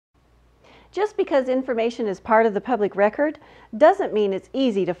Just because information is part of the public record doesn't mean it's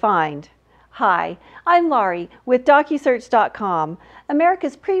easy to find. Hi, I'm Laurie with DocuSearch.com,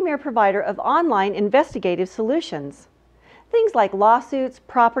 America's premier provider of online investigative solutions. Things like lawsuits,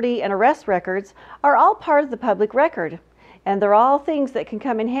 property, and arrest records are all part of the public record, and they're all things that can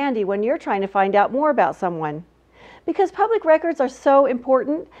come in handy when you're trying to find out more about someone. Because public records are so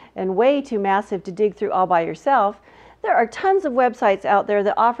important and way too massive to dig through all by yourself, there are tons of websites out there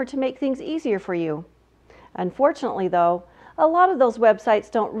that offer to make things easier for you. Unfortunately, though, a lot of those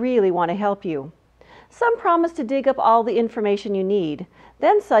websites don't really want to help you. Some promise to dig up all the information you need,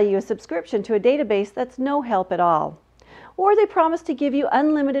 then sell you a subscription to a database that's no help at all. Or they promise to give you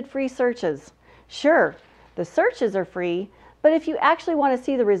unlimited free searches. Sure, the searches are free, but if you actually want to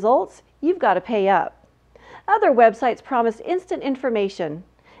see the results, you've got to pay up. Other websites promise instant information.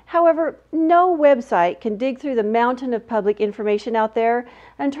 However, no website can dig through the mountain of public information out there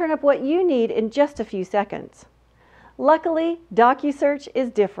and turn up what you need in just a few seconds. Luckily, DocuSearch is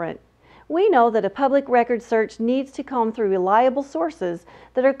different. We know that a public record search needs to comb through reliable sources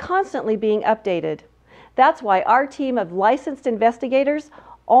that are constantly being updated. That's why our team of licensed investigators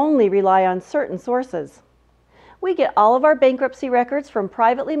only rely on certain sources. We get all of our bankruptcy records from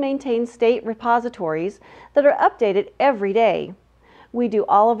privately maintained state repositories that are updated every day. We do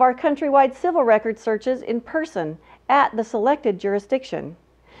all of our countrywide civil record searches in person at the selected jurisdiction.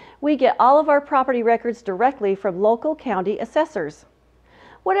 We get all of our property records directly from local county assessors.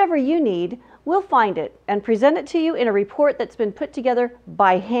 Whatever you need, we'll find it and present it to you in a report that's been put together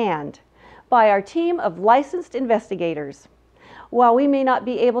by hand by our team of licensed investigators. While we may not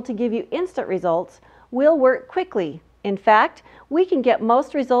be able to give you instant results, we'll work quickly. In fact, we can get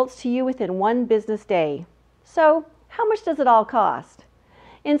most results to you within one business day. So, how much does it all cost?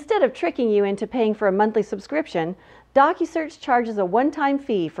 Instead of tricking you into paying for a monthly subscription, DocuSearch charges a one-time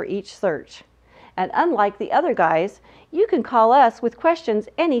fee for each search. And unlike the other guys, you can call us with questions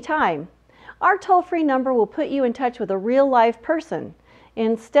anytime. Our toll-free number will put you in touch with a real live person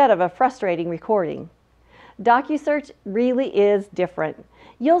instead of a frustrating recording. DocuSearch really is different.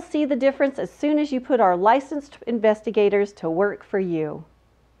 You'll see the difference as soon as you put our licensed investigators to work for you.